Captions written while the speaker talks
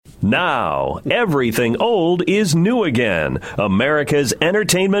Now, everything old is new again. America's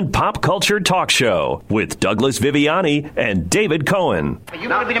entertainment pop culture talk show with Douglas Viviani and David Cohen. You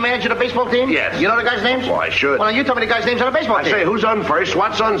want to be the manager of the baseball team? Yes. You know the guys' names? Well, I should. Well, you tell me the guys' names on the baseball team. I say, who's on first,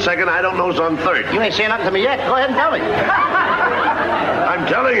 what's on second, I don't know who's on third. You ain't saying nothing to me yet. Go ahead and tell me. I'm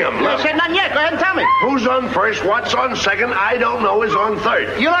telling him. You ain't said nothing yet. Go ahead and tell me. Who's on first, what's on second, I don't know is on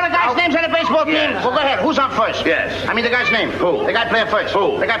third. You know the guys' names on the baseball team? Yes. Well, go ahead. Who's on first? Yes. I mean the guy's name. Who? The guy playing first.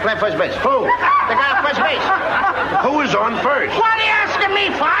 Who? The guy playing first base. Who? The guy on first base. Who is on first? What are you asking me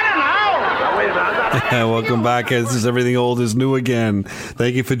for? I don't know. Wait a minute. Welcome back. This is Everything Old is New Again.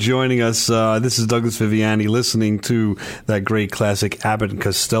 Thank you for joining us. This is Douglas Viviani listening to that great classic Abbott and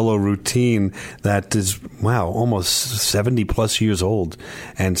Costello routine that is, wow, almost 70 plus years old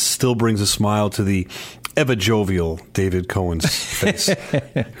and still brings a smile to the ever jovial David Cohen's face,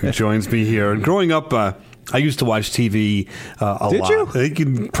 who joins me here. And growing up, I used to watch TV a lot. Did you? You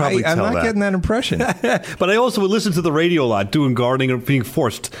can probably tell that. I'm not getting that impression. But I also would listen to the radio a lot, doing gardening or being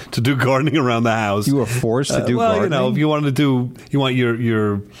forced to do gardening around the house. You were forced to do gardening? You know, if you wanted to do, you want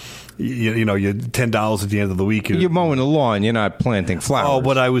your $10 at the end of the week. You're mowing the lawn. You're not planting flowers. Oh,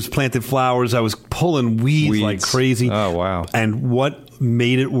 but I was planting flowers. I was pulling weeds like crazy. Oh, wow. And what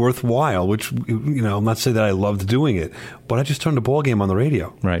made it worthwhile, which, I'm not saying that I loved doing it, but I just turned the ball game on the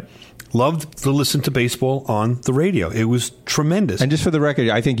radio. Right. Loved to listen to baseball on the radio. It was tremendous. And just for the record,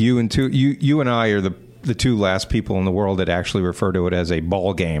 I think you and I are the two last people in the world that actually refer to it as a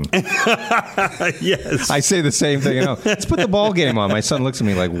ball game. Yes. I say the same thing. Let's put the ball game on. My son looks at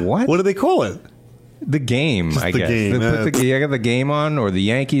me like, what? What do they call it? The game, I guess. Game. You got the game on, or the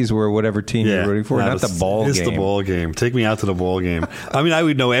Yankees, or whatever team you're rooting for. Not the ball game. It's the ball game. Take me out to the ball game. I mean, I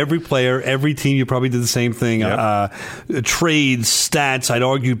would know every player, every team. You probably did the same thing. Yep. Trades, stats. I'd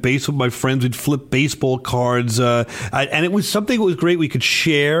argue base with my friends. We'd flip baseball cards. And it was something that was great. We could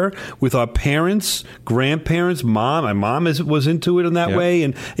share with our parents, grandparents, mom. My mom was into it in that way.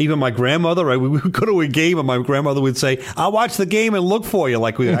 And even my grandmother, right? We would go to a game and my grandmother would say, I'll watch the game and look for you.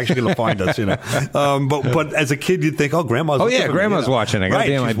 Like we were actually going to find us, But as a kid, you'd think, grandma's looking for grandma's me, watching. I got to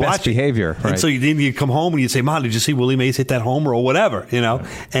be on my best behavior. Right. And so you'd come home and you'd say, Mom, did you see Willie Mays hit that homer or whatever,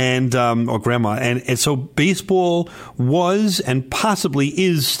 and or grandma. And so baseball was and possibly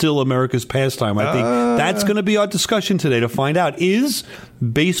is still America's pastime. I think that's going to be our discussion today to find out, is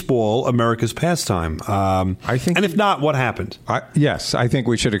baseball America's pastime? I think, and if not, what happened? Yes, I think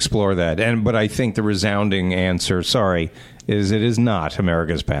we should explore that. But I think the resounding answer, is it is not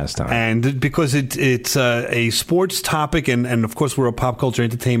America's pastime. And because it's a sports topic, and of course we're a pop culture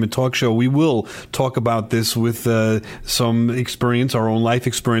entertainment talk show, we will talk about this with some experience, our own life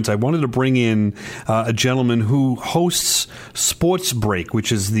experience. I wanted to bring in a gentleman who hosts Sports Break,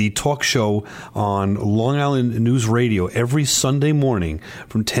 which is the talk show on Long Island News Radio every Sunday morning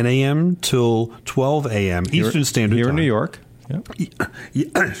from 10 a.m. till 12 a.m. Eastern Standard Time. Here in New York. Yep.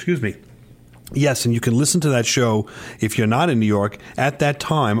 Excuse me. Yes, and you can listen to that show if you're not in New York at that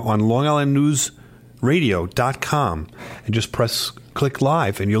time on LongIslandNewsRadio.com and just click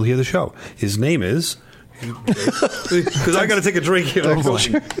live and you'll hear the show. His name is, because I got to take a drink here.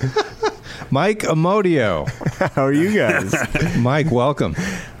 Mike Amodio. How are you guys? Mike, welcome.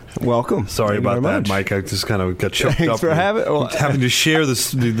 Welcome. Sorry about that, Mike. I just kind of got choked Thanks up. for having to share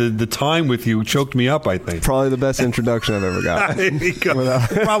the time with you choked me up, I think. Probably the best introduction I've ever got.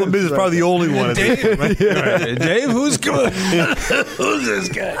 The problem is, it's probably the only one. Dave, right? Dave, who's good? Who's this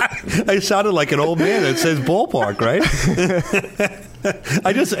guy? I sounded like an old man that says ballpark, right?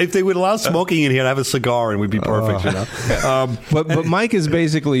 If they would allow smoking in here, I'd have a cigar and we'd be perfect, But Mike is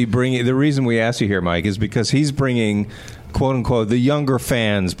basically bringing, the reason we asked you here, Mike, is because he's bringing, quote unquote, the younger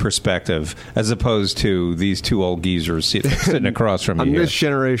fans' perspective, as opposed to these two old geezers sitting across from you. I'm this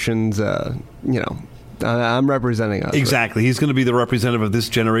generation's, I'm representing us. Exactly. Right? He's going to be the representative of this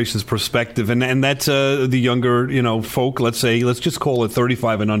generation's perspective. And that's the younger, folk, let's just call it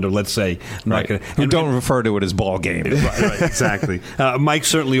 35 and under, let's say. Right. Who don't refer to it as ball game. Right, exactly. Mike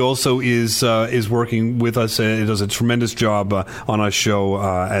certainly also is working with us. He does a tremendous job on our show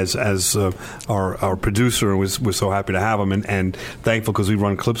as our producer. We're so happy to have him and thankful because we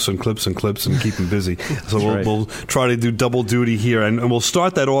run clips and clips and clips and keep him busy. So we'll try to do double duty here. And we'll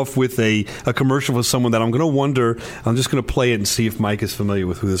start that off with a commercial for someone one that I'm going to wonder. I'm just going to play it and see if Mike is familiar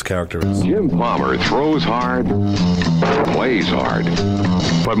with who this character is. Jim Palmer throws hard, plays hard.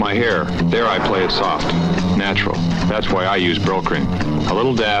 But my hair, there I play it soft, natural. That's why I use Brylcreem. A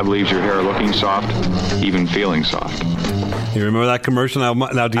little dab leaves your hair looking soft, even feeling soft. You remember that commercial?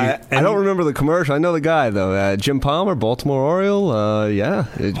 Now do you? I don't remember the commercial. I know the guy though. Jim Palmer, Baltimore Oriole. Yeah,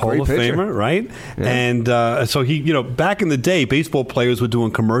 Hall of Famer, right? Yeah. And so he, back in the day, baseball players were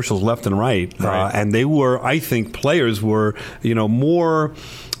doing commercials left and right. And they were, I think, players were, more.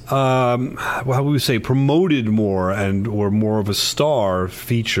 How would we say, promoted more or more of a star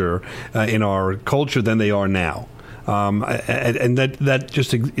feature in our culture than they are now. And that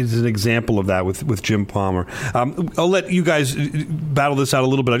just is an example of that with Jim Palmer. I'll let you guys battle this out a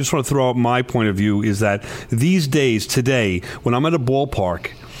little bit. I just want to throw out my point of view is that these days, today, when I'm at a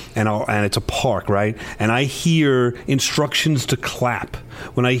ballpark, and it's a park, right? And I hear instructions to clap.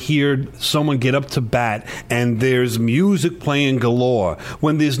 When I hear someone get up to bat and there's music playing galore.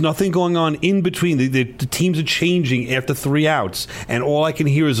 When there's nothing going on in between. The teams are changing after 3 outs. And all I can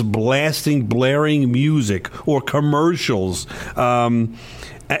hear is blaring music or commercials.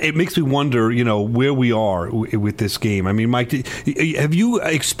 It makes me wonder, where we are with this game. I mean, Mike, have you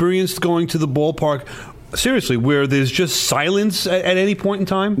experienced going to the ballpark seriously, where there's just silence at any point in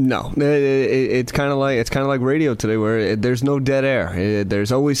time? No, it's kind of like radio today, where there's no dead air.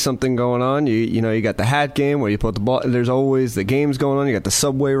 There's always something going on. You got the hat game where you put the ball. There's always the games going on. You got the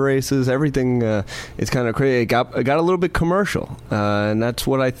subway races. Everything. It's kind of crazy. It got a little bit commercial, and that's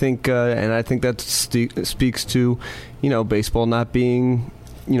what I think. And I think that speaks to, baseball not being,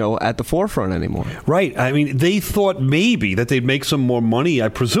 at the forefront anymore. Right. I mean, they thought maybe that they'd make some more money, I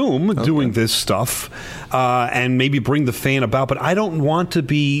presume, doing this stuff, and maybe bring the fan about. But I don't want to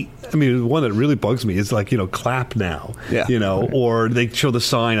be. I mean, the one that really bugs me is clap now. Yeah. Or they show the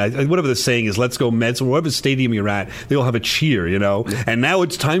sign. Whatever the saying is, let's go Mets, or whatever stadium you're at, they'll have a cheer. And now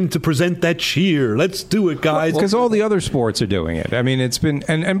it's time to present that cheer. Let's do it, guys. Because all the other sports are doing it. I mean, it's been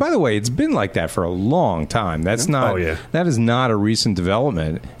and by the way, it's been like that for a long time. That's not. That is not a recent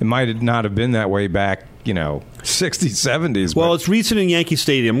development. It might not have been that way back, 60s, 70s. Well, it's recent in Yankee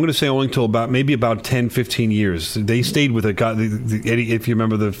Stadium. I'm going to say only until about 10, 15 years. They stayed with a guy, Eddie, if you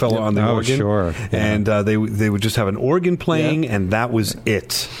remember the fellow on the organ. Sure. Yeah. And they would just have an organ playing, and that was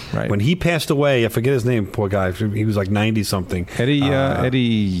it. Right. When he passed away, I forget his name, poor guy. He was like 90-something. Eddie. Yeah,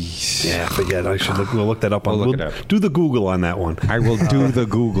 I forget. We'll look that up. We'll look it up. Do the Google on that one. I will do the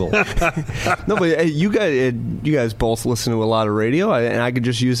Google. No, but you guys both listen to a lot of radio, and I could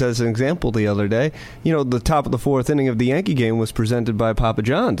just use that as an example the other day. The top of the fourth inning of the Yankee game was presented by Papa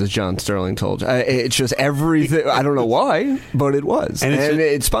John's, as John Sterling told you. It's just everything. I don't know why, but it was. And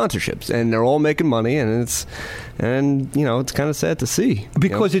it's sponsorships, and they're all making money, and it's kind of sad to see.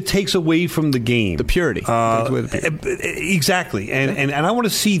 Because it takes away from the game. The purity. Exactly. And I want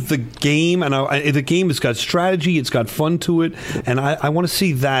to see the game, and the game has got strategy, it's got fun to it, and I want to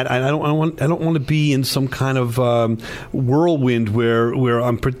see that. I don't want to be in some kind of whirlwind where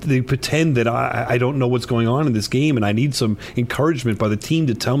they pretend that I don't know what's going on in this game, and I need some encouragement by the team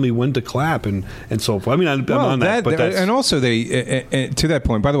to tell me when to clap and so forth. I mean, I'm on that. But and also, to that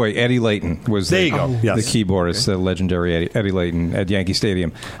point, by the way, Eddie Layton was the keyboardist, the legendary Eddie Layton at Yankee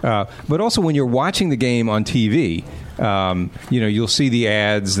Stadium. But also, when you're watching the game on TV, you'll see the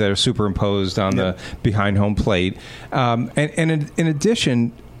ads that are superimposed on the behind home plate. And in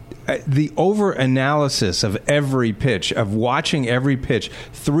addition, the over-analysis of every pitch, of watching every pitch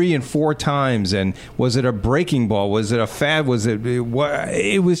 3 and 4 times, and was it a breaking ball? Was it a fab?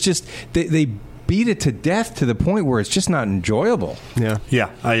 It was just they beat it to death to the point where it's just not enjoyable. Yeah,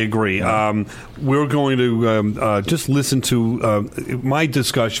 I agree. Yeah. We're going to just listen to my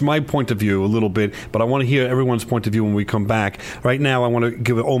discussion, my point of view a little bit, but I want to hear everyone's point of view when we come back. Right now, I want to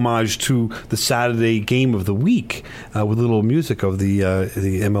give an homage to the Saturday game of the week with a little music of the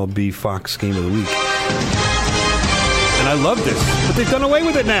MLB Fox game of the week. And I love this, but they've done away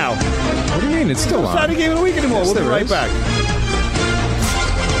with it now. What do you mean? It's still on. Saturday game of the week anymore. Yes, we'll be right back.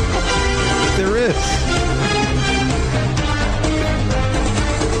 There is.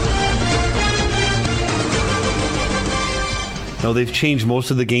 No, they've changed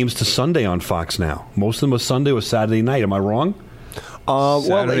most of the games to Sunday on Fox now. Most of them are Sunday or Saturday night. Am I wrong?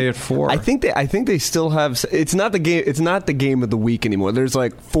 Saturday at 4. I think they still have. It's not the game. It's not the game of the week anymore. There's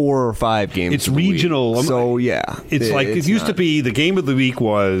like 4 or 5 games. It's regional. So yeah, it used to be the game of the week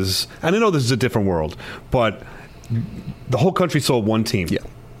was. And I know this is a different world, but the whole country saw one team. Yeah.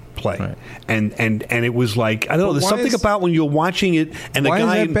 play. Right. And it was like, I don't know, there's something about when you're watching it and the why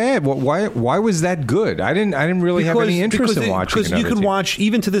guy... is that bad? Why was that good? I didn't really have any interest in watching because you can watch,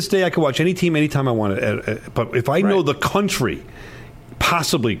 even to this day, I can watch any team anytime I want it. But if I know the country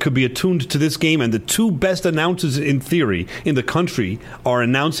possibly could be attuned to this game, and the two best announcers in theory in the country are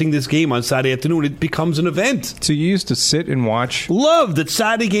announcing this game on Saturday afternoon, it becomes an event. So you used to sit and watch? Loved that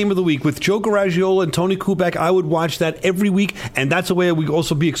Saturday game of the week with Joe Garagiola and Tony Kubek. I would watch that every week, and that's a way we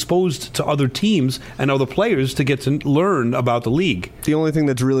also be exposed to other teams and other players to get to learn about the league. The only thing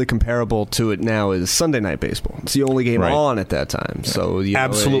that's really comparable to it now is Sunday Night Baseball. It's the only game on at that time. So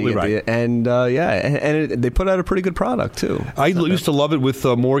absolutely right. They put out a pretty good product too. I used to love it with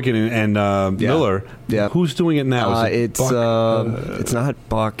Morgan and Miller. Yeah. Who's doing it now? It's not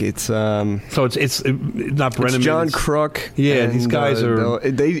Buck. It's so it's not Brennan. It's John Crook. Yeah, these guys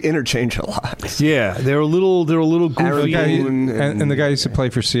they interchange a lot. Yeah, they're a little goofy. And the guy used to play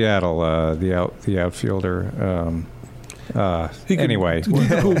for Seattle, the outfielder. Anyway,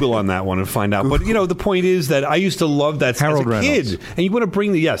 Google on that one and find out. But the point is that I used to love that Harold as a Reynolds. kid, and you want to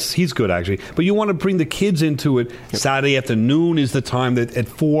bring he's good actually, but you want to bring the kids into it. Saturday afternoon is the time that at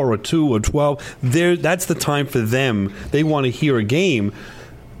 4 or 2 or 12, that's the time for them. They want to hear a game.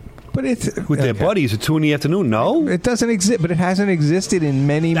 But it's with their buddies at 2 in the afternoon. No, it doesn't exist. Part of the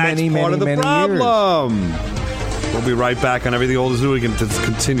problem. Years. We'll be right back on Everything Old is New again to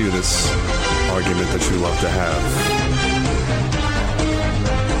continue this argument that you love to have.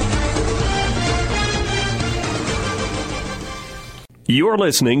 You're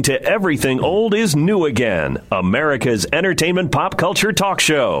listening to Everything Old is New Again, America's entertainment pop culture talk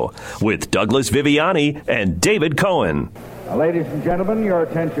show with Douglas Viviani and David Cohen. Ladies and gentlemen, your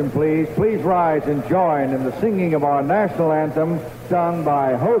attention please. Please rise and join in the singing of our national anthem sung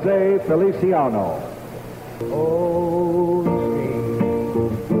by Jose Feliciano. Oh,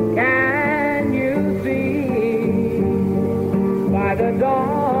 see, can you see by the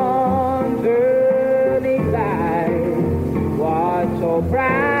dawn's early light what so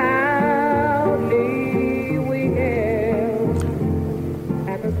proudly we held?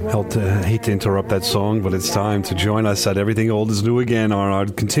 I hate to interrupt that song, but it's time to join us at Everything Old is New Again on our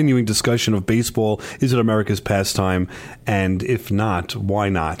continuing discussion of baseball. Is it America's pastime? And if not, why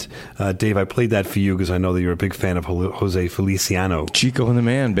not? Dave, I played that for you because I know that you're a big fan of Jose Feliciano. Chico and the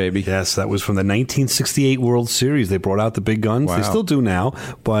Man, baby. Yes, that was from the 1968 World Series. They brought out the big guns. Wow. They still do now,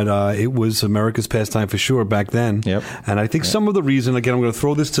 but it was America's pastime for sure back then. Yep. And I think some of the reason, again, I'm going to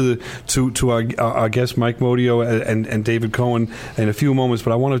throw this to our guest Mike Modio and David Cohen in a few moments,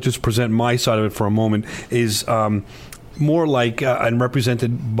 but I want to just present my side of it for a moment, is more like and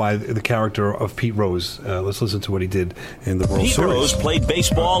represented by the character of Pete Rose. Let's listen to what he did in the World Series. Pete Rose played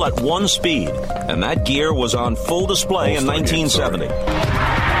baseball at one speed, and that gear was on full display in 1970.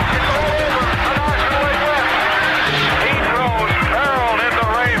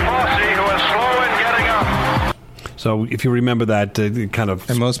 So if you remember that kind of...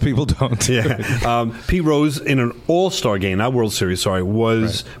 And most people don't. Yeah. Pete Rose in an All-Star game, not World Series,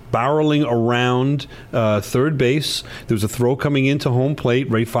 was barreling around third base. There was a throw coming into home plate.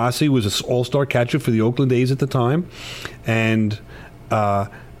 Ray Fosse was an All-Star catcher for the Oakland A's at the time. And...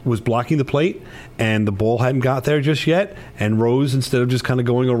 was blocking the plate, and the ball hadn't got there just yet, and Rose, instead of just kind of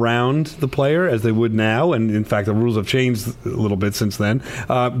going around the player as they would now, and in fact the rules have changed a little bit since then,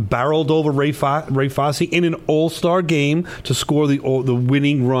 barreled over Ray Fosse in an all-star game to score the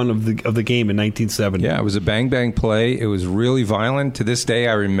winning run of the game in 1970. Yeah, it was a bang-bang play. It was really violent. To this day,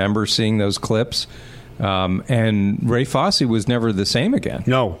 I remember seeing those clips. And Ray Fosse was never the same again.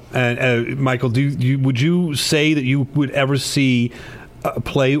 No. And Michael, would you say that you would ever see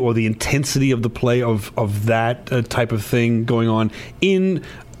play or the intensity of the play of that type of thing going on in,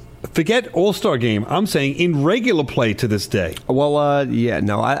 forget All-Star game, I'm saying in regular play to this day? Well,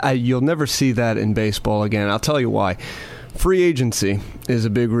 you'll never see that in baseball again. I'll tell you why. Free agency is a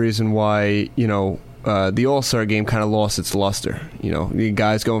big reason why, the All-Star game kind of lost its luster. The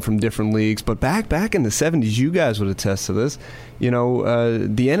guys going from different leagues. But back in the 70s, you guys would attest to this. The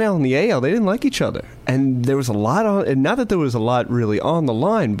NL and the AL, they didn't like each other. And there was a lot on, and not that there was a lot really on the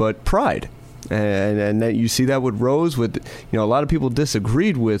line, but pride. And that you see that with Rose, with a lot of people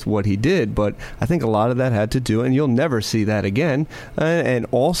disagreed with what he did, but I think a lot of that had to do, and you'll never see that again. And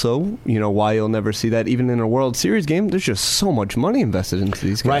also, why you'll never see that even in a World Series game, there's just so much money invested into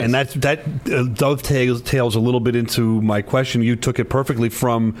these guys. Right, and that dovetails a little bit into my question. You took it perfectly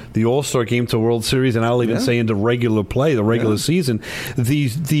from the All-Star game to World Series, and I'll even say into regular play, the regular season.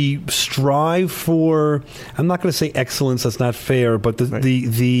 The strive for, I'm not going to say excellence, that's not fair, but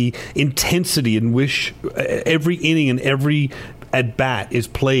the intensity in which every inning and every at bat is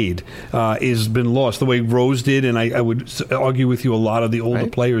played has been lost. The way Rose did, and I would argue with you, a lot of the older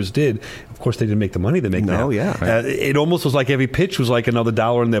players did. Of course, they didn't make the money they make now. It almost was like every pitch was like another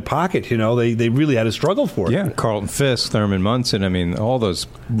dollar in their pocket. They really had to struggle for it. Yeah, Carlton Fisk, Thurman Munson. I mean, all those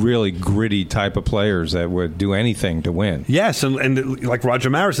really gritty type of players that would do anything to win. Yes, and like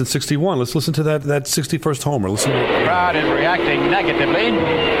Roger Maris in '61. Let's listen to that 61st homer. Listen. The crowd is reacting negatively.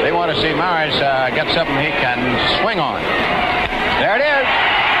 They want to see Maris get something he can swing on. There it is.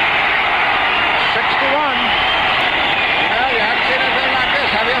 61. Well, you haven't seen anything like this,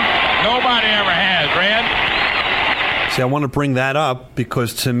 have you? Nobody ever has, Red. See, I want to bring that up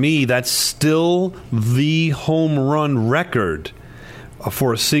because to me, that's still the home run record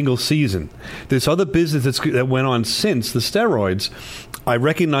for a single season. This other business that went on since the steroids, I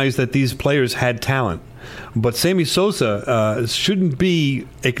recognize that these players had talent. But Sammy Sosa shouldn't be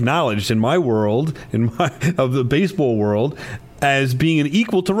acknowledged in my world, of the baseball world, as being an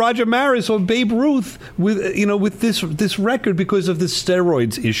equal to Roger Maris or Babe Ruth with this record because of this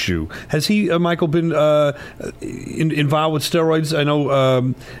steroids issue. Has he, Michael, been involved with steroids? I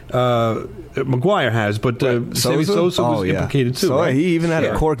know McGuire has, but Sammy Sosa was implicated too. So right? He even had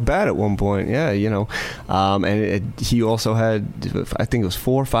a cork bat at one point. Yeah, and he also had, I think it was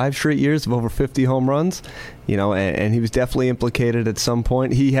 4 or 5 straight years of over 50 home runs. And he was definitely implicated at some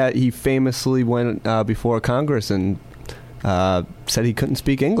point. He famously went before Congress and said he couldn't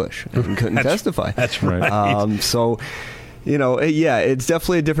speak English and couldn't testify. That's right. It's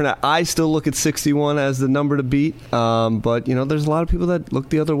definitely a different. I still look at 61 as the number to beat, but there's a lot of people that look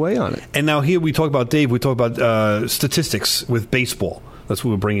the other way on it. And now here we talk about, Dave, we talk about statistics with baseball. That's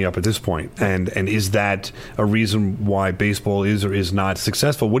what we're bringing up at this point. And is that a reason why baseball is or is not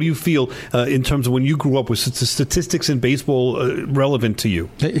successful? What do you feel in terms of when you grew up, was statistics in baseball relevant to you?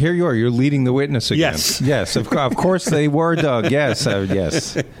 Here you are. You're leading the witness again. Yes, of course they were, Doug. Yes.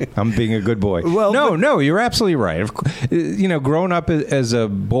 I'm being a good boy. Well, no, you're absolutely right. Growing up as a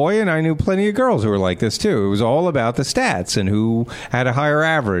boy, and I knew plenty of girls who were like this too. It was all about the stats and who had a higher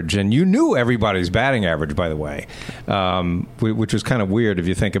average. And you knew everybody's batting average, by the way, which was kind of weird if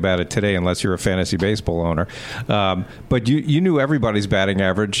you think about it today, unless you're a fantasy baseball owner. But you knew everybody's batting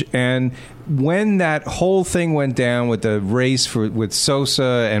average. And when that whole thing went down with the race with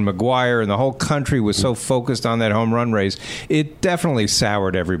Sosa and McGuire, and the whole country was so focused on that home run race, it definitely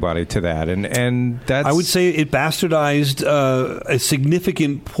soured everybody to that. And that's, I would say it bastardized a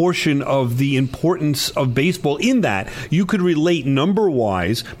significant portion of the importance of baseball in that you could relate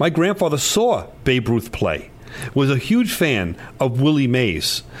number-wise. My grandfather saw Babe Ruth play. Was a huge fan of Willie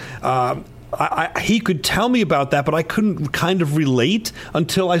Mays. He could tell me about that, but I couldn't kind of relate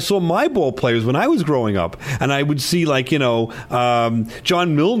until I saw my ball players when I was growing up. And I would see,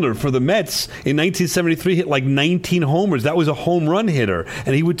 John Milner for the Mets in 1973 hit like 19 homers. That was a home run hitter.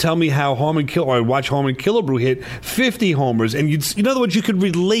 And he would tell me how I'd watch Harmon Killebrew hit 50 homers. And in other words, you could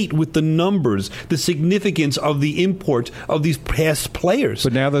relate with the numbers, the significance of the import of these past players.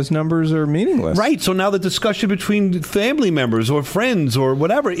 But now those numbers are meaningless. Right. So now the discussion between family members or friends or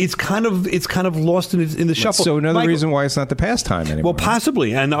whatever, it's kind of lost in the shuffle. So another reason why it's not the pastime anymore. Well,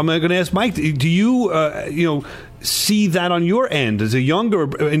 possibly. And I'm going to ask Mike, do you see that on your end as a younger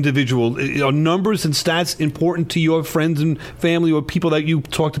individual? Are numbers and stats important to your friends and family or people that you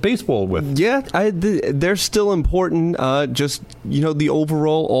talk to baseball with? Yeah, they're still important. The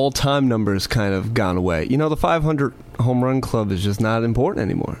overall all-time numbers kind of gone away. The 500 home run club is just not important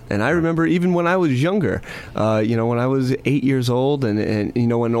anymore. And I remember even when I was younger, when I was 8 years old and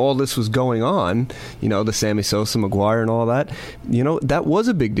when all this was going on, the Sammy Sosa, McGuire and all that, that was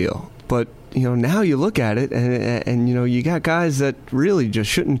a big deal. But now you look at it and you got guys that really just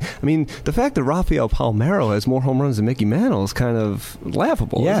shouldn't. I mean, the fact that Rafael Palmeiro has more home runs than Mickey Mantle is kind of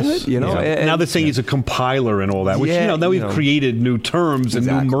laughable, isn't it? And now they're saying he's a compiler and all that, which, now we've created new terms and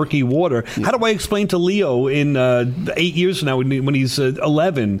new murky water. Yeah. How do I explain to Leo in 8 years from now when he's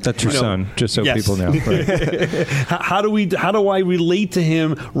 11? That's your son, just so people know. Right. How do I relate to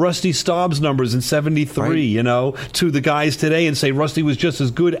him Rusty Staub's numbers in 73, to the guys today and say Rusty was just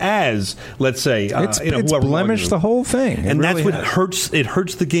as good as, let's say, it's blemished the whole thing, and really that's what hurts. It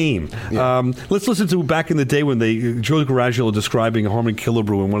hurts the game. Yeah. Let's listen to back in the day when Joe Garagiola describing Harmon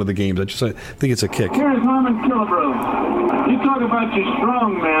Killebrew in one of the games. I think it's a kick. Here's Harmon Killebrew. You talk about your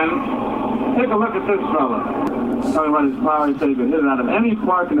strong man. Take a look at this fella. Talking about his power, he said he could hit it out of any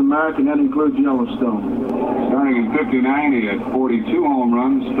park in America, and that includes Yellowstone. Starting in 59, he had 42 home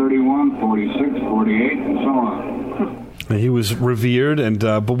runs, 31, 46, 48, and so on. He was revered, and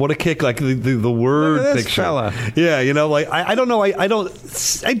but what a kick! Like the word Look at this picture, fella. Yeah, like I don't know,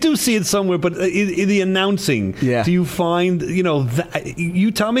 I do see it somewhere, but in the announcing, do you find that,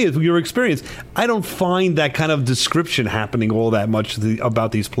 you tell me your experience? I don't find that kind of description happening all that much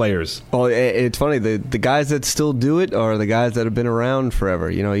about these players. Well, it's funny. The guys that still do it are the guys that have been around forever.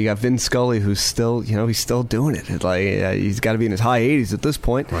 You got Vin Scully, who's still he's still doing it. It's like he's got to be in his high 80s at this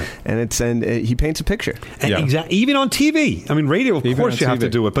point, right. and he paints a picture. And exactly, even on TV. I mean, radio, of course, you have to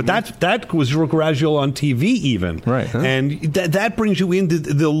do it, but that was Joe Garagio on TV, even. Right. Huh? And that brings you into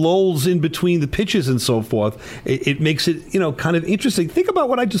the lulls in between the pitches and so forth. It makes it, kind of interesting. Think about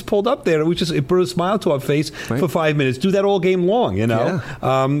what I just pulled up there. It brought a smile to our face for 5 minutes. Do that all game long,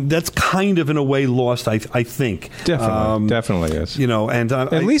 That's kind of, in a way, lost, I think. Definitely is. And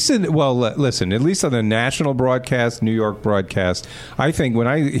at least listen, at least on the national broadcast, New York broadcast, I think when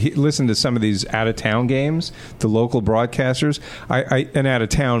I listen to some of these out-of-town games, the local broadcasters, and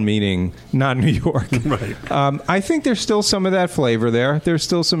out-of-town meaning not New York, right. I think there's still some of that flavor there. There's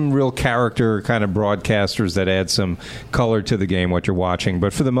still some real character kind of broadcasters that add some color to the game, what you're watching.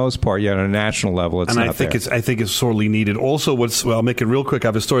 But for the most part, on a national level, it's not I think it's sorely needed. Also, I'll make it real quick. I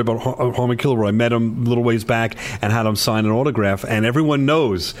have a story about Harmon Killebrew. I met him a little ways back and had him sign an autograph, and everyone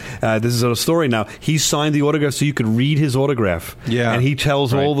knows this is a story now. He signed the autograph so you could read his autograph. Yeah. And he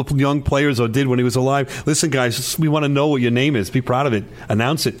tells all the young players, or did when he was alive, listen, guys, we want to know what your name is. Be proud of it.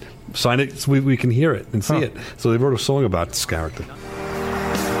 Announce it. Sign it so we can hear it and see it. So they wrote a song about this character.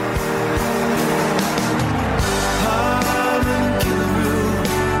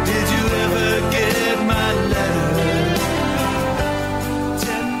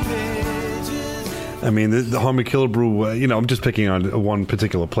 I mean, the Harmon Killebrew, I'm just picking on one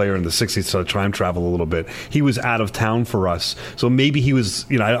particular player in the 60s to time travel a little bit. He was out of town for us. So maybe he was,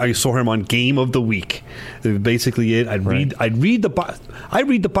 I saw him on Game of the Week. Basically it. I'd read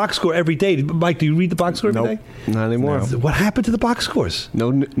the box score every day. Mike, do you read the box score every day? Not anymore. No. What happened to the box scores? No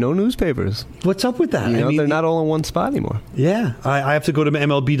newspapers. What's up with that? They're not all in one spot anymore. Yeah. I have to go to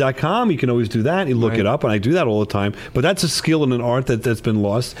MLB.com. You can always do that. You look it up, and I do that all the time. But that's a skill and an art that's been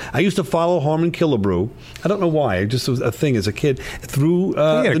lost. I used to follow Harmon Killebrew. I don't know why. It just was a thing as a kid. Through he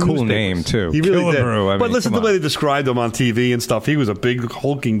had a the cool newspapers. Name, too. He really Killebrew. did. But listen to the way they described him on TV and stuff. He was a big,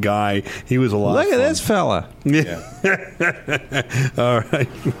 hulking guy. He was a lot Look of at fun. this fella. Yeah. All right.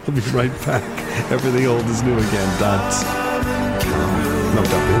 We'll be right back. Everything old is new again. Dots. No,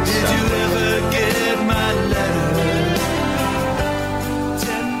 don't be. Did you ever get my letter?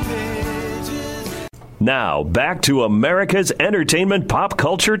 10 pages. Now, back to America's entertainment pop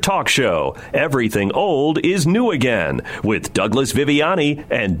culture talk show. Everything old is new again with Douglas Viviani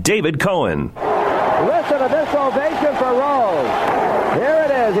and David Cohen. Listen to this ovation for Rose. Here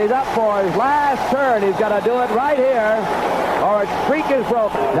it is. He's up for his last turn. He's got to do it right here, or its streak is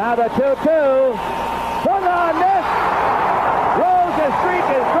broken. Now the 2-2. Swung on this. Rose's streak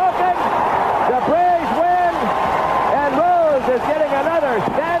is broken. The Braves win, and Rose is getting another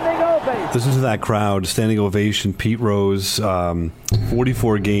standing ovation. Listen to that crowd, standing ovation. Pete Rose,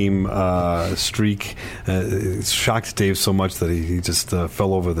 44-game streak. It shocked Dave so much that he just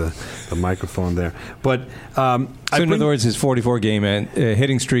fell over the microphone there. But so in other words, his 44-game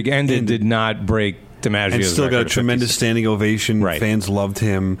hitting streak ended, did not break DiMaggio's and still got a tremendous 56. standing ovation. Right. Fans loved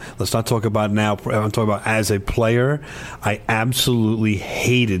him. Let's not talk about now. I'm talking about as a player. I absolutely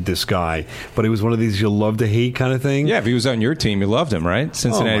hated this guy, but he was one of these you love to hate kind of thing. Yeah, if he was on your team, you loved him, right?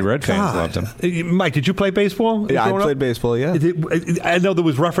 Cincinnati Red fans loved him. Mike, did you play baseball? Yeah, I played baseball, yeah. I know there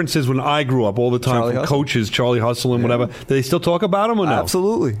was references when I grew up all the time Charlie from Hustle. coaches, Charlie Hustle and whatever. Do they still talk about him or no?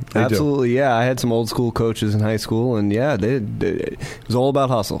 Absolutely. They Absolutely, do. yeah. I had some old school coaches in high school, and it was all about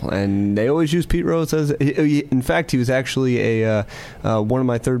hustle. And they always used Pete Rose as... In fact, he was actually one of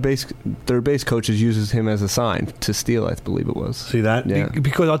my third base coaches uses him as a sign to steal, I believe it was. See that? Yeah.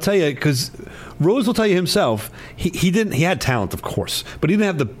 Because I'll tell you, because Rose will tell you himself, he had talent, of course, but he didn't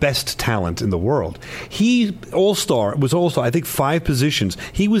have the best talent in the world. He was all-star, I think 5 positions.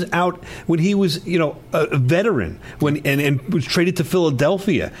 He was out when he was, a veteran and was traded to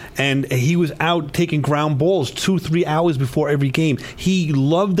Philadelphia, and he was out taking ground balls 2-3 hours before every game. He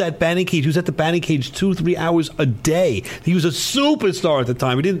loved that batting cage. He was at the batting cage 2-3 hours a day. He was a superstar at the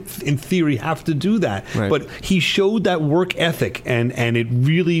time. He didn't, in theory, have to do that, right. But he showed that work ethic, and it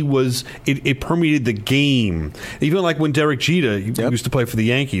really was. It it permeated the game. Even like when Derek Jeter used to play for the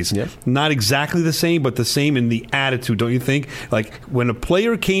Yankees. Not exactly the same, but the same in the attitude, don't you think? Like when a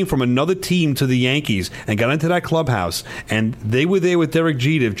player came from another team to the Yankees and got into that clubhouse, and they were there with Derek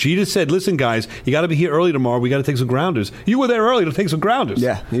Jeter. If Jeter said, "Listen, guys, you got to be here early tomorrow. We got to take some grounders." You were there early to take some grounders.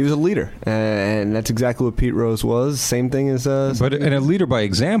 Yeah, he was a leader, and that's exactly what Pete Rose was. Same thing as, and a leader by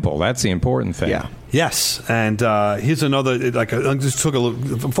example. That's the important thing. Yeah. Yes, and here's another. I just took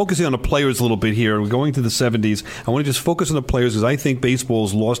I'm focusing on the players a little bit here. We're going to the 70s. I want to just focus on the players because I think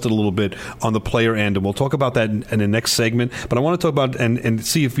baseball's lost it a little bit on the player end, and we'll talk about that in the next segment. But I want to talk about and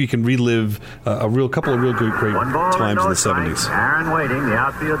see if we can relive a couple of real great times in the 70s. Aaron waiting, the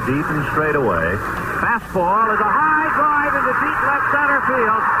outfield deep and straight away. Fastball is a high drive into deep left center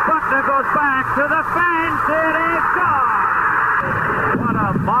field. Buckner goes back to the fence. It is gone. What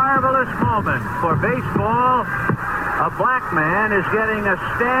a marvelous moment for baseball. A black man is getting a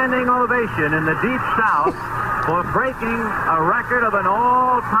standing ovation in the Deep South for breaking a record of an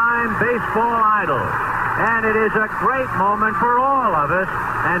all-time baseball idol. And it is a great moment for all of us,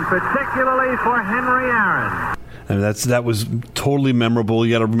 and particularly for Henry Aaron. And that was totally memorable.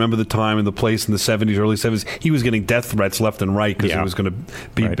 You got to remember the time and the place in the 70s, early 70s. He was getting death threats left and right because he was going to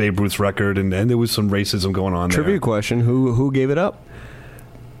beat Babe Ruth's record, and there was some racism going on Trivia there. question, who gave it up?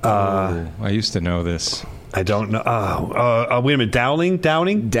 I used to know this. I don't know. Wait a minute. Downing.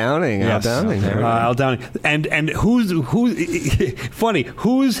 Yes. Al Downing. And who's funny?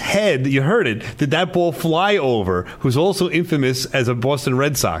 Whose head? You heard it. Did that ball fly over? Who's also infamous as a Boston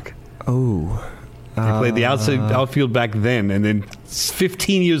Red Sox? Oh. He played the outfield back then, and then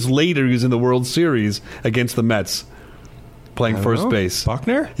 15 years later, he was in the World Series against the Mets. Playing first base.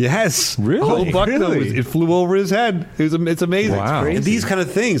 Buckner? Yes. Really? Bill Buckner. Really? It flew over his head. It's amazing. Wow. And these kind of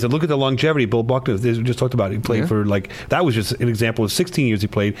things. And look at the longevity. Bill Buckner, we just talked about it. He played for that was just an example of 16 years he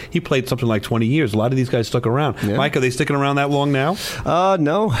played. He played something like 20 years. A lot of these guys stuck around. Yeah. Mike, are they sticking around that long now?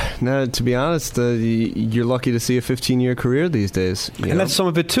 No. To be honest, you're lucky to see a 15-year career these days. And that's some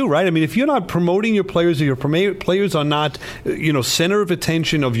of it too, right? I mean, if you're not promoting your players, or your players are not, center of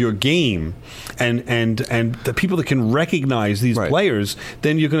attention of your game, and the people that can recognize these players,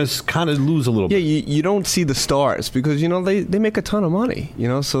 then you're going to kind of lose a little bit. Yeah, you don't see the stars because, they make a ton of money,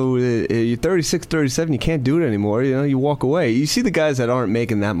 so you're 36, 37, you can't do it anymore, you walk away. You see the guys that aren't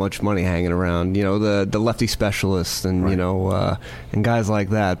making that much money hanging around, the lefty specialists and, and guys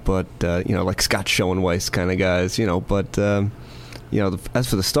like that, but, like Scott Schoenweiss kind of guys, but... as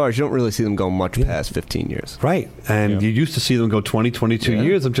for the stars, you don't really see them go much past 15 years. Right. And you used to see them go 20, 22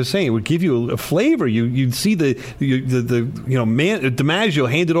 years. I'm just saying, it would give you a flavor. You'd see DiMaggio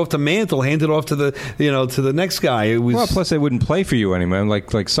hand it off to Mantle, hand it off to the next guy. It was plus they wouldn't play for you anymore. Like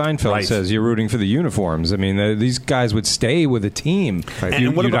Seinfeld says, you're rooting for the uniforms. I mean, these guys would stay with a team. Right.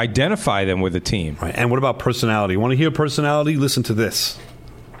 You'd identify them with a team. Right. And what about personality? You want to hear personality? Listen to this.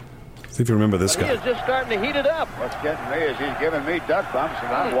 See if you remember this guy. He is just starting to heat it up. What's getting me is he's giving me duck bumps, and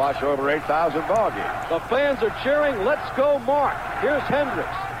I've watched over 8,000 ball games. The fans are cheering, "Let's go, Mark." Here's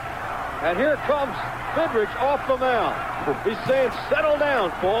Hendricks. And here comes Fidrich off the mound. He's saying, "Settle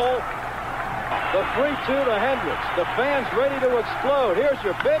down, Paul." The 3-2 to Hendricks. The fans ready to explode. Here's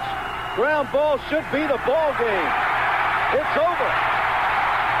your pitch. Ground ball should be the ball game. It's over.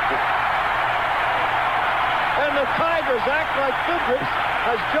 And the Tigers act like Fidrich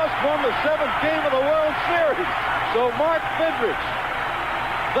has just won the 7th game of the World Series. So Mark Fidrich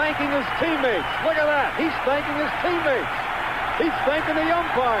thanking his teammates. Look at that. He's thanking his teammates. He's thanking the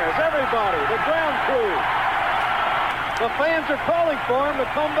umpires, everybody, the ground crew. The fans are calling for him to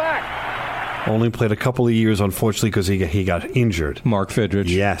come back. Only played a couple of years, unfortunately, because he got injured. Mark Fidrich.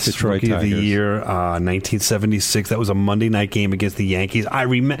 Yes. Detroit Rookie of the Tigers. Year, 1976. That was a Monday night game against the Yankees.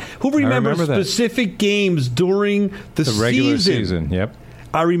 Who remembers specific games during the regular season? Yep.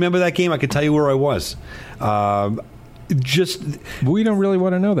 I remember that game. I could tell you where I was. We don't really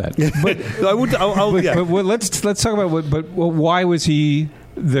want to know that. But I would. But let's talk about why was he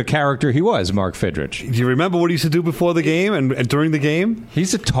the character he was, Mark Fidrich? Do you remember what he used to do before the game and during the game? He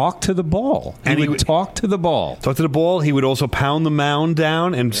used to talk to the ball. He would talk to the ball. Talk to the ball. He would also pound the mound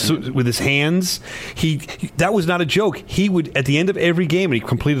down and with his hands. That was not a joke. He would, at the end of every game, and he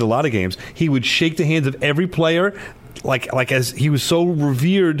completed a lot of games, he would shake the hands of every player. Like as he was so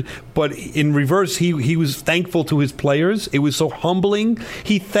revered, but in reverse, he was thankful to his players. It was so humbling.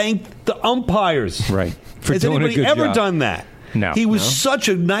 He thanked the umpires. Right. For Has doing anybody a good ever job. done that? No. He was such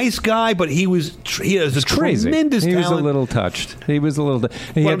a nice guy, but he has a crazy. tremendous He was talent. a little touched. He was a little.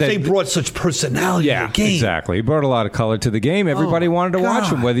 He brought such personality to the game. Exactly. He brought a lot of color to the game. Everybody wanted to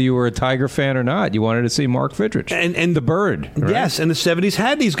watch him, whether you were a Tiger fan or not. You wanted to see Mark Fidrych and the Bird. Right? Yes, and the 70s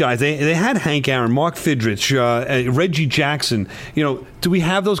had these guys. They had Hank Aaron, Mark Fidrych, Reggie Jackson. Do we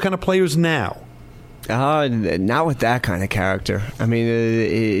have those kind of players now? Not with that kind of character. I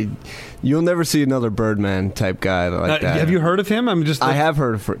mean, you'll never see another Birdman type guy like that. Have you heard of him? I have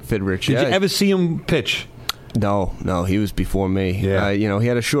heard of Fidrych. Did you ever see him pitch? No, he was before me. Yeah. He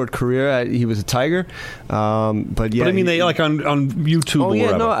had a short career. He was a Tiger, but yeah. But I mean, they like on YouTube. Oh or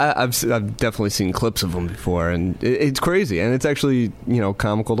yeah, whatever. no, I've definitely seen clips of him before, and it's crazy, and it's actually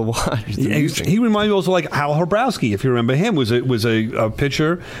comical to watch. He reminded me also like Hal Hrabowski, if you remember him, was a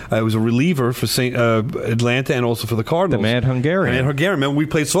pitcher. Was a reliever for Atlanta and also for the Cardinals. The Mad Hungarian. Remember, we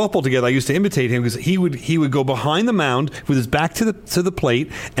played softball together. I used to imitate him because he would go behind the mound with his back to the plate,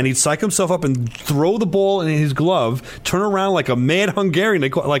 and he'd psych himself up and throw the ball in his glove, turn around like a mad Hungarian,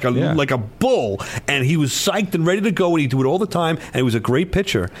 like a bull, and he was psyched and ready to go, and he'd do it all the time, and he was a great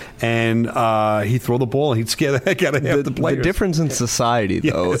pitcher, and he'd throw the ball and he'd scare the heck out of half the players. The difference in society,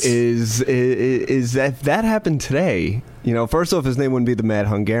 though, is that happened today. First off, his name wouldn't be the Mad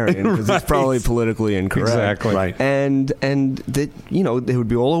Hungarian because it's probably politically incorrect. Exactly. Right. And that they would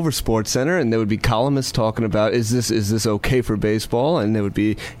be all over SportsCenter, and there would be columnists talking about is this okay for baseball, and there would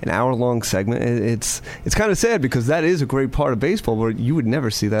be an hour-long segment. It's kind of sad because that is a great part of baseball, but you would never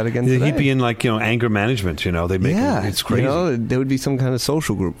see that again today. He'd be in like anger management. They make it's crazy. There would be some kind of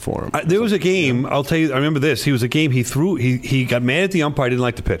social group for him. There was a game. I'll tell you. I remember this. He was a game. He threw. He got mad at the umpire. Didn't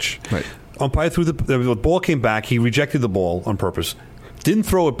like the pitch. Right. Umpire threw the ball came back. He rejected the ball on purpose. Didn't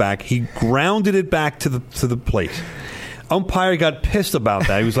throw it back. He grounded it back to the plate. Umpire got pissed about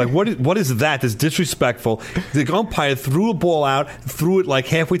that. He was like, "What is that? That's disrespectful." The umpire threw a ball out, threw it like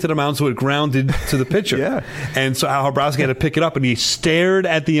halfway to the mound, so it grounded to the pitcher. Yeah. And so Al Hrabowski had to pick it up, and he stared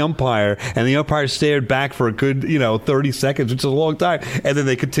at the umpire, and the umpire stared back for a good 30 seconds, which is a long time, and then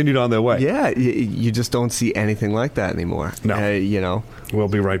they continued on their way. Yeah, you just don't see anything like that anymore. No. We'll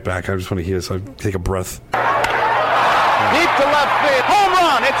be right back. I just want to hear this. I'll take a breath. Deep to left field. Home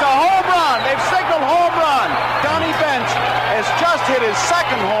run. It's a home run. They've signaled home run. Johnny Bench has just hit his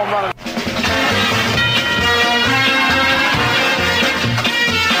second home run.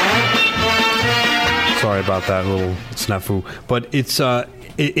 Sorry about that little snafu. But it's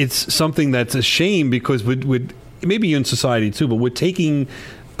something that's a shame because with maybe in society too, but we're taking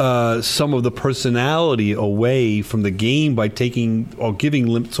some of the personality away from the game by taking or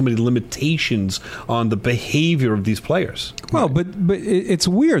giving so many limitations on the behavior of these players. Well, but it's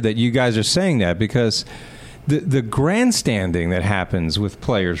weird that you guys are saying that because the grandstanding that happens with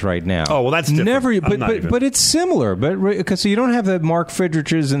players right now. Oh, well, that's different. But it's similar. But because you don't have the Mark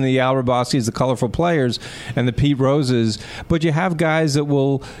Fidriches and the Al Hrabowskis, the colorful players, and the Pete Roses, but you have guys that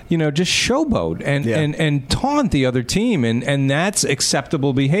will just showboat and taunt the other team, and that's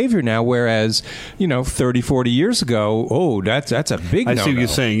acceptable behavior now. Whereas 30, 40 years ago, that's a big. I see what you're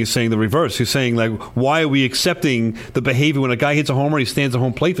saying. You're saying the reverse. You're saying like, why are we accepting the behavior when a guy hits a homer, he stands at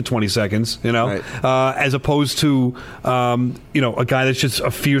home plate for 20 seconds, Right. As opposed to a guy that's just a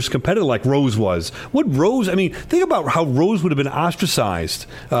fierce competitor like Rose was. Think about how Rose would have been ostracized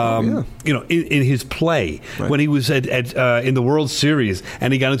in his play when he was at in the World Series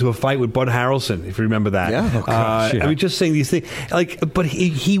and he got into a fight with Bud Harrelson, if you remember that. Yeah. Oh, gosh, yeah. Just saying these things but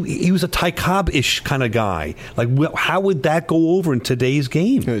he was a Ty Cobb-ish kind of guy. Like, how would that go over in today's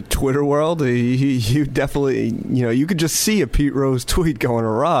game? Twitter world, you definitely you could just see a Pete Rose tweet going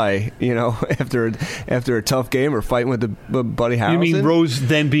awry after a tough game or fighting with the Buddy Harrelson. You mean Rose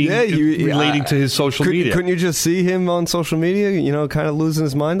then being relating to his social media? Couldn't you just see him on social media, kind of losing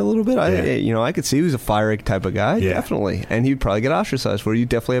his mind a little bit? I could see he was a fiery type of guy, definitely. And he'd probably get ostracized for it. You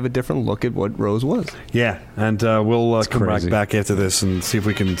definitely have a different look at what Rose was. Yeah, and we'll come back after this and see if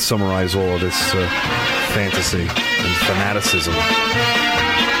we can summarize all of this fantasy and fanaticism.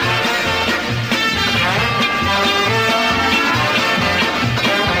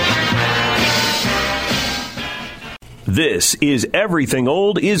 This is Everything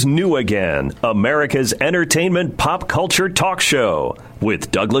Old is New Again, America's entertainment pop culture talk show with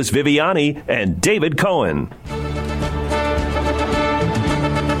Douglas Viviani and David Cohen.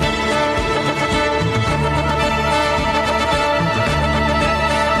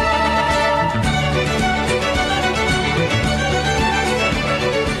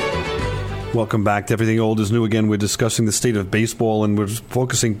 Welcome back to Everything Old is New Again. We're discussing the state of baseball, and we're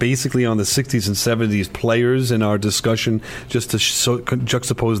focusing basically on the 60s and 70s players in our discussion, just to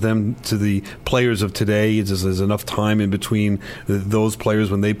juxtapose them to the players of today. There's enough time in between those players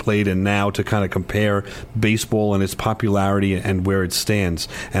when they played and now to kind of compare baseball and its popularity and where it stands.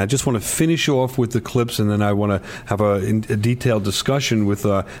 And I just want to finish off with the clips, and then I want to have a detailed discussion with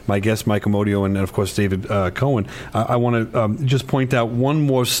my guest, Mike Amodio, and of course, David Cohen. I want to just point out one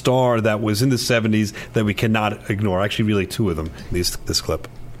more star that was in the 70s that we cannot ignore. Actually, really two of them. This clip.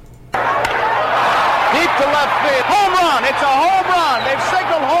 Deep to left field. Home run. It's a home run. They've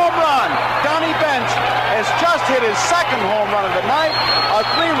signaled home run. Donnie Bench has just hit his second home run of the night, a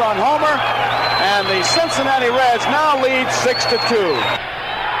 3-run homer, and the Cincinnati Reds now lead 6-2.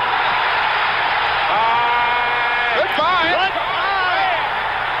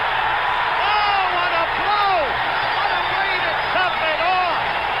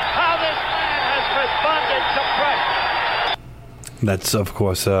 That's, of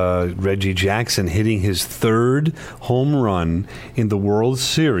course, Reggie Jackson hitting his third home run in the World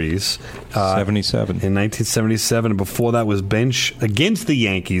Series. 77. In 1977. And before that was Bench against the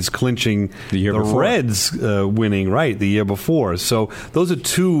Yankees, clinching the Reds winning, right, the year before. So those are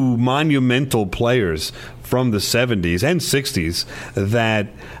two monumental players from the 70s and 60s that,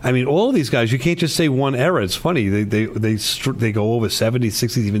 I mean, all of these guys, you can't just say one era. It's funny. They go over 70s,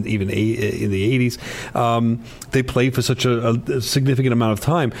 60s, even in the 80s. They played for such a significant amount of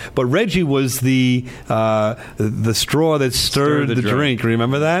time. But Reggie was the straw that stirred the drink.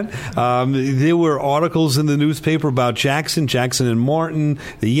 Remember that? There were articles in the newspaper about Jackson and Martin,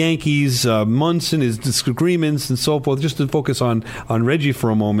 the Yankees, Munson, his disagreements, and so forth. Just to focus on Reggie for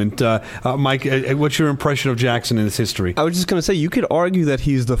a moment. Mike, what's your impression of Jackson and his history? I was just going to say, you could argue that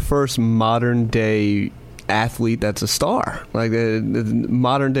he's the first modern day athlete that's a star, like the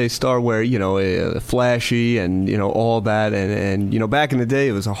modern day star, where flashy and all that, and back in the day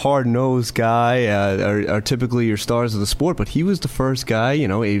it was a hard nosed guy, are typically your stars of the sport, but he was the first guy, he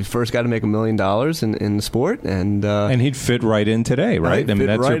was the first guy to make $1 million in the sport, and he'd fit right in today, right? I mean,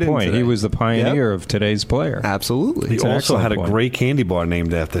 that's your point. He was the pioneer of today's player. Absolutely. He also had a great candy bar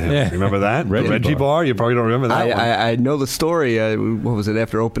named after him. Yeah. Remember that? Reggie bar? You probably don't remember that one. I know the story. What was it?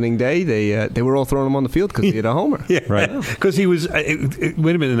 After opening day, they were all throwing him on the field because he had a homer. Yeah, right. Because he was. Wait a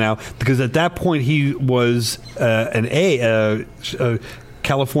minute now. Because at that point he was a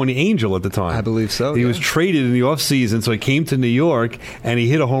California Angel at the time. I believe so. He was traded in the offseason, so he came to New York and he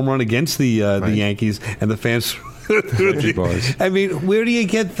hit a home run against the Yankees, and the fans. I mean, where do you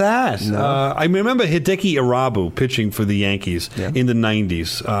get that? No. I remember Hideki Irabu pitching for the Yankees in the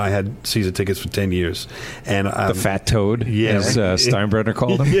 90s. I had season tickets for 10 years. And the Fat Toad, as Steinbrenner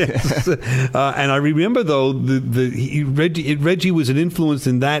called him. Yes. And I remember, though, Reggie was an influence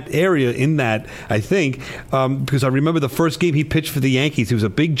in that area, I think, because I remember the first game he pitched for the Yankees. He was a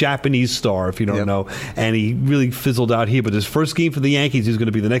big Japanese star, if you don't know, and he really fizzled out here. But his first game for the Yankees, he was going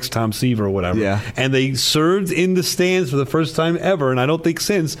to be the next Tom Seaver or whatever. Yeah. And they served in the stands for the first time ever, and I don't think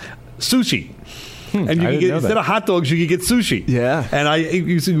since, sushi. And you could get, instead of hot dogs, you could get sushi. Yeah. And I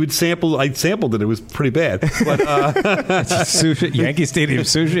sampled it. It was pretty bad. But sushi, Yankee Stadium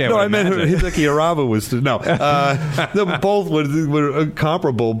sushi. I meant Hideki Irabu was both were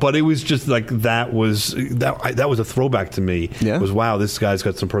comparable, but it was just like that was a throwback to me. Yeah. It was, wow, this guy's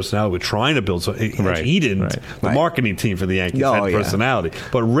got some personality. We're trying to build he didn't. The marketing team for the Yankees had personality,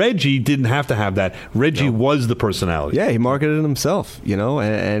 but Reggie didn't have to have that. Reggie was the personality. Yeah, he marketed it himself.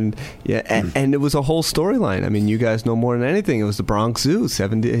 And it was a whole storyline. I mean, you guys know more than anything. It was the Bronx Zoo, late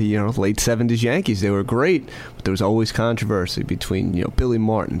 70s Yankees. They were great, but there was always controversy between Billy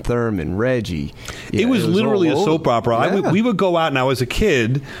Martin, Thurman, Reggie. It was literally a soap opera. Yeah. We would go out, and I was a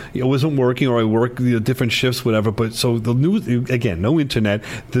kid. I wasn't working, or I worked different shifts, whatever. But so the news, again, no internet.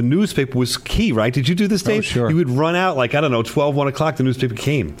 The newspaper was key, right? Did you do this, Dave? Oh, sure. You would run out 12, 1 o'clock. The newspaper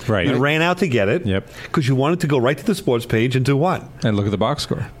came. Right. You ran out to get it. Yep. Because you wanted to go right to the sports page and do what? And look at the box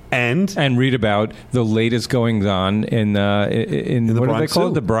score. And read about the latest goings on in what do they call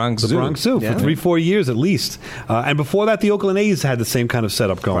it? The Bronx Zoo. The Bronx Zoo for 3-4 years at least. And before that, the Oakland A's had the same kind of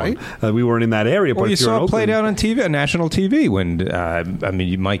setup going. Right. We weren't in that area. Well, but you saw it played out on TV, on national TV.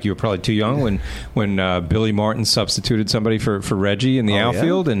 When Mike, you were probably too young when Billy Martin substituted somebody for Reggie in the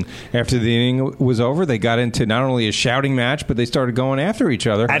outfield, and after the inning was over, they got into not only a shouting match, but they started going after each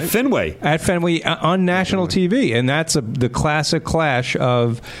other at Fenway. On national TV, and that's the classic clash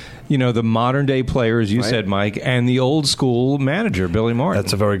of the modern day players, you said, Mike, and the old school manager, Billy Martin.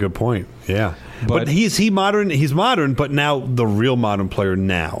 That's a very good point. Yeah. But he's modern, but now the real modern player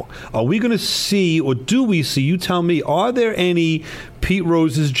now. Are we going to see, or do we see, you tell me, are there any Pete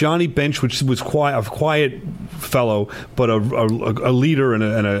Rose's Johnny Bench, which was a quiet fellow, but a leader and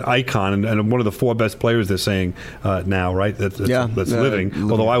an icon, and one of the 4 best players they're saying now, right? That's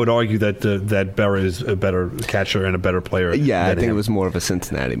living. Although I would argue that Berra is a better catcher and a better player. Yeah, I think him. it was more of a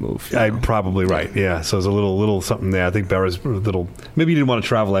Cincinnati move. Probably right. Yeah, so there's a little something there. I think Berra's a little. Maybe he didn't want to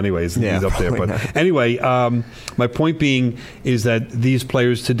travel anyways. Yeah, he's up there. But not. Anyway, my point being is that these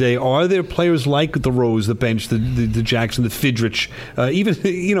players today, are there players like the Rose, the Bench, the Jackson, the Fidrich,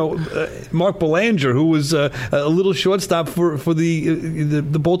 even Mark Belanger, who was a little shortstop for the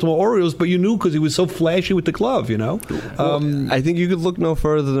Baltimore Orioles, but you knew because he was so flashy with the glove. I think you could look no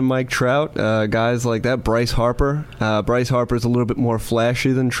further than Mike Trout, guys like that. Bryce Harper. Bryce Harper is a little bit more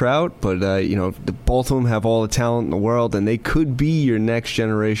flashy than Trout, but both of them have all the talent in the world, and they could be your next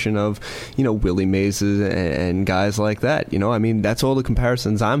generation of Willie Mays and guys like that. I mean, that's all the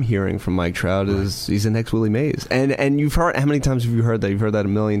comparisons I'm hearing from Mike Trout is he's the next Willie Mays. And you've heard, how many times have you heard that? You've heard that a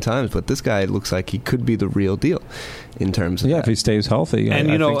million times, but this guy looks like he could be the real deal in terms of if he stays healthy. And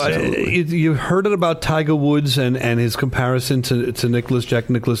you heard it about Tiger Woods and his comparison to Jack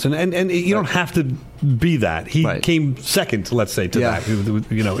Nicklaus, and you don't have to be that. He came second, let's say, to that,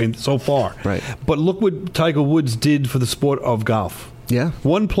 in so far. Right. But look what Tiger Woods did for the sport of golf. Yeah.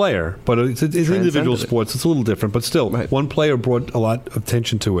 One player, but it's individual sports. It's a little different, but still, one player brought a lot of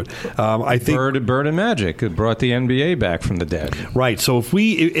attention to it. I think Bird and Magic brought the NBA back from the dead. Right. So if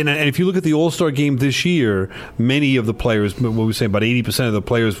if you look at the All-Star game this year, many of the players, what we say, about 80% of the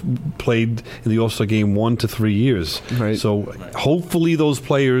players played in the All-Star game 1 to 3 years. Right. So hopefully those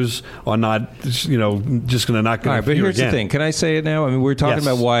players are not, just going to not go. All right, but here's the thing. Can I say it now? I mean, we're talking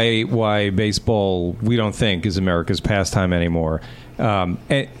about why baseball, we don't think, is America's pastime anymore. And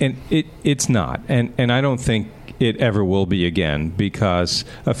it's not, and I don't think it ever will be again, because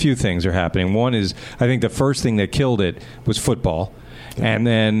a few things are happening. One is, I think the first thing that killed it was football. And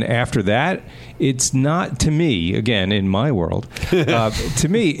then after that, it's not, to me, again, in my world, to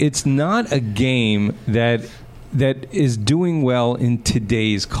me, it's not a game that is doing well in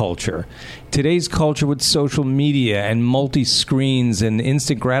today's culture. Today's culture with social media and multi-screens and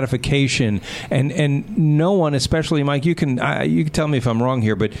instant gratification, and no one, especially Mike, you can tell me if I'm wrong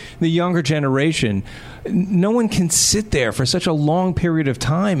here, but the younger generation, no one can sit there for such a long period of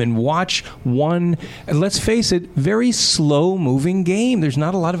time and watch one, let's face it, very slow-moving game. There's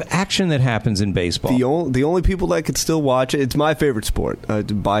not a lot of action that happens in baseball. The only people that could still watch it, it's my favorite sport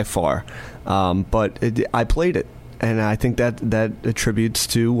by far, but I played it. And I think that attributes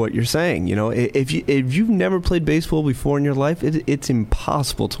to what you're saying. If you've never played baseball before in your life, it's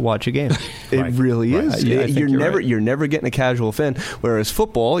impossible to watch a game. It really is. Yeah, you're never getting a casual fan. Whereas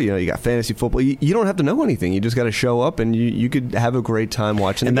football, you got fantasy football. You don't have to know anything. You just got to show up, and you could have a great time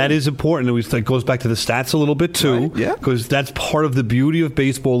watching. And that is important. It goes back to the stats a little bit too, because that's part of the beauty of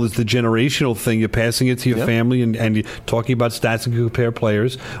baseball is the generational thing. You're passing it to your family, and you're talking about stats and compare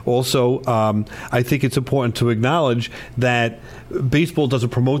players. Also, I think it's important to acknowledge that baseball doesn't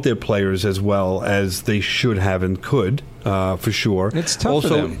promote their players as well as they should have and could, for sure. It's tough for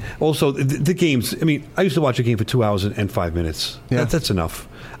them. Also, the games, I mean, I used to watch a game for 2 hours and 5 minutes. Yeah. That's enough.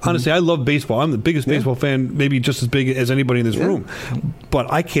 Honestly, I love baseball. I'm the biggest baseball fan, maybe just as big as anybody in this room. But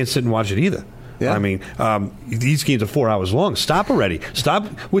I can't sit and watch it either. Yeah. I mean, these games are 4 hours long. Stop already. Stop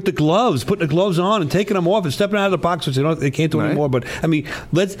with the gloves, putting the gloves on and taking them off and stepping out of the box, which they can't do anymore. But, I mean,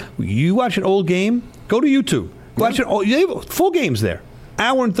 you watch an old game, go to YouTube. Watch it all. You have full games there.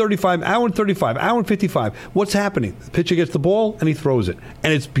 Hour and 35, hour and 35, hour and 55. What's happening? The pitcher gets the ball and he throws it.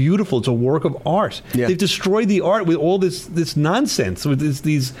 And it's beautiful. It's a work of art. Yeah. They've destroyed the art with all this nonsense, with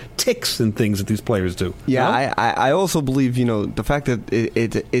these ticks and things that these players do. Yeah, I also believe, the fact that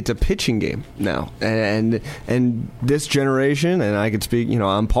it's a pitching game now. And this generation, and I could speak,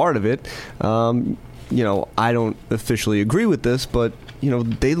 I'm part of it, I don't officially agree with this, but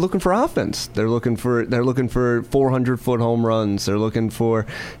they're looking for offense. They're looking for 400-foot home runs. They're looking for,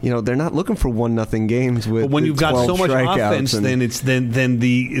 they're not looking for 1-0 games with. But when you've got so much offense, then it's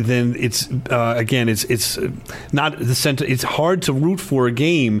again it's not the center. It's hard to root for a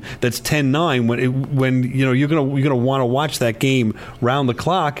game that's 10-9 when you're gonna want to watch that game round the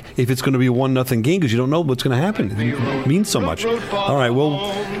clock if it's going to be a 1-0 game because you don't know what's going to happen. It means so much. All right,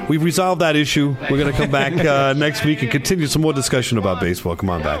 well, we've resolved that issue. We're going to come back next week and continue some more discussion about baseball. Come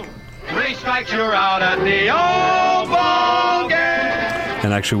on back. 3 strikes, you're out at the old ball game.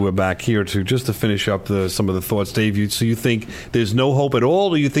 And actually, we're back here to finish up some of the thoughts, Dave. So you think there's no hope at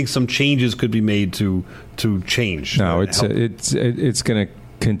all, or you think some changes could be made to change? No, it's going to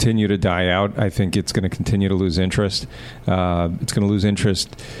continue to die out. I think it's going to continue to lose interest. It's going to lose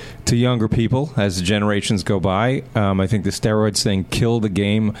interest to younger people as the generations go by. I think the steroids thing killed the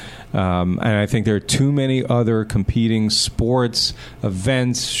game, and I think there are too many other competing sports,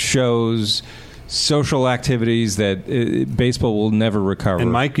 events, shows, social activities that baseball will never recover. And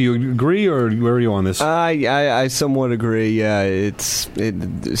Mike, do you agree, or where are you on this? I somewhat agree. Yeah,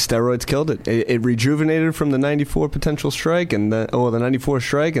 steroids killed it. It rejuvenated from the '94 potential strike, and the '94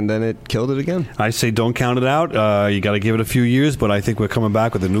 strike, and then it killed it again. I say don't count it out. You got to give it a few years, but I think we're coming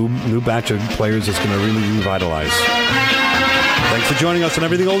back with a new batch of players that's going to really revitalize. Thanks for joining us on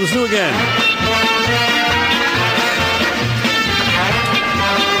Everything Old is New Again.